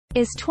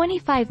Is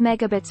 25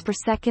 megabits per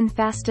second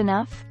fast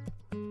enough?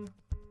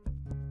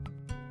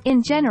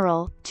 In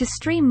general, to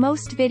stream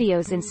most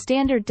videos in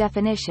standard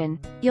definition,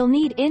 you'll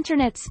need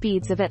internet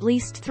speeds of at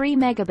least 3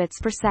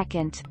 megabits per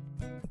second.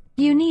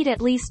 You need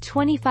at least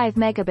 25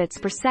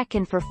 megabits per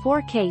second for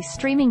 4K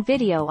streaming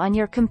video on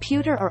your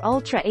computer or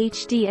Ultra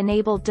HD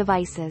enabled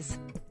devices.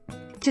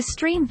 To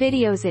stream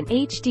videos in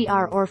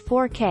HDR or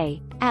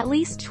 4K, at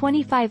least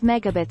 25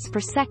 megabits per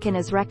second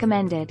is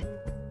recommended.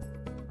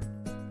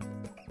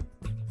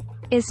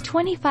 Is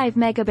 25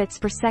 megabits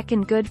per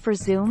second good for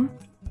Zoom?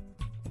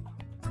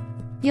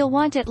 You'll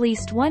want at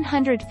least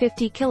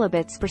 150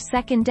 kilobits per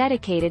second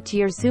dedicated to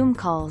your Zoom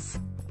calls.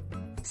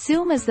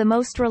 Zoom is the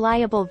most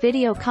reliable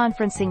video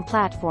conferencing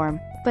platform,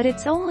 but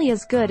it's only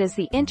as good as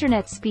the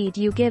internet speed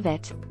you give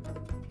it.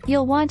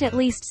 You'll want at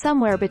least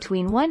somewhere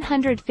between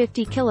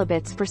 150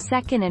 kilobits per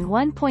second and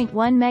 1.1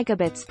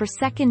 megabits per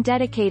second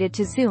dedicated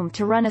to Zoom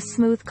to run a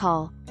smooth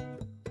call.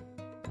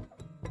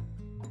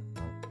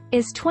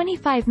 Is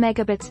 25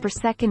 megabits per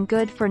second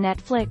good for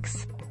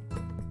Netflix?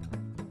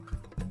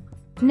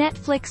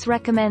 Netflix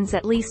recommends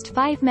at least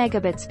 5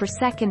 megabits per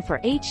second for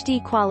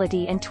HD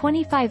quality and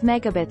 25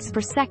 megabits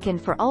per second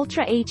for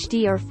Ultra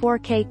HD or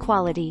 4K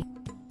quality.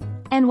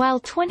 And while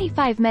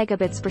 25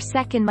 megabits per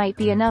second might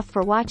be enough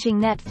for watching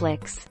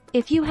Netflix,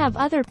 if you have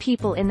other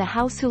people in the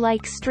house who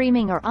like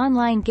streaming or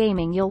online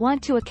gaming, you'll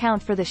want to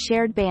account for the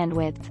shared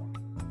bandwidth.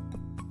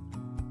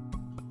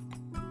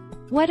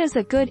 What is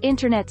a good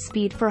internet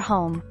speed for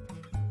home?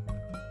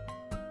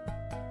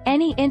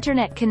 Any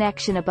internet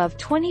connection above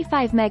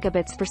 25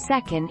 megabits per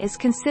second is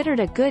considered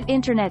a good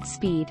internet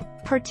speed,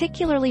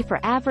 particularly for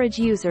average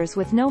users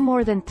with no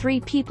more than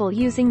 3 people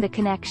using the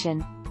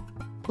connection.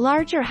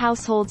 Larger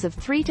households of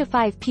 3 to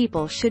 5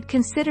 people should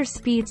consider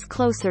speeds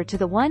closer to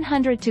the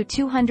 100 to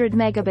 200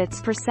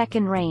 megabits per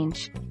second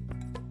range.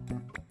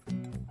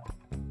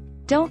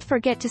 Don't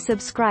forget to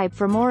subscribe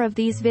for more of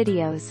these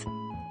videos.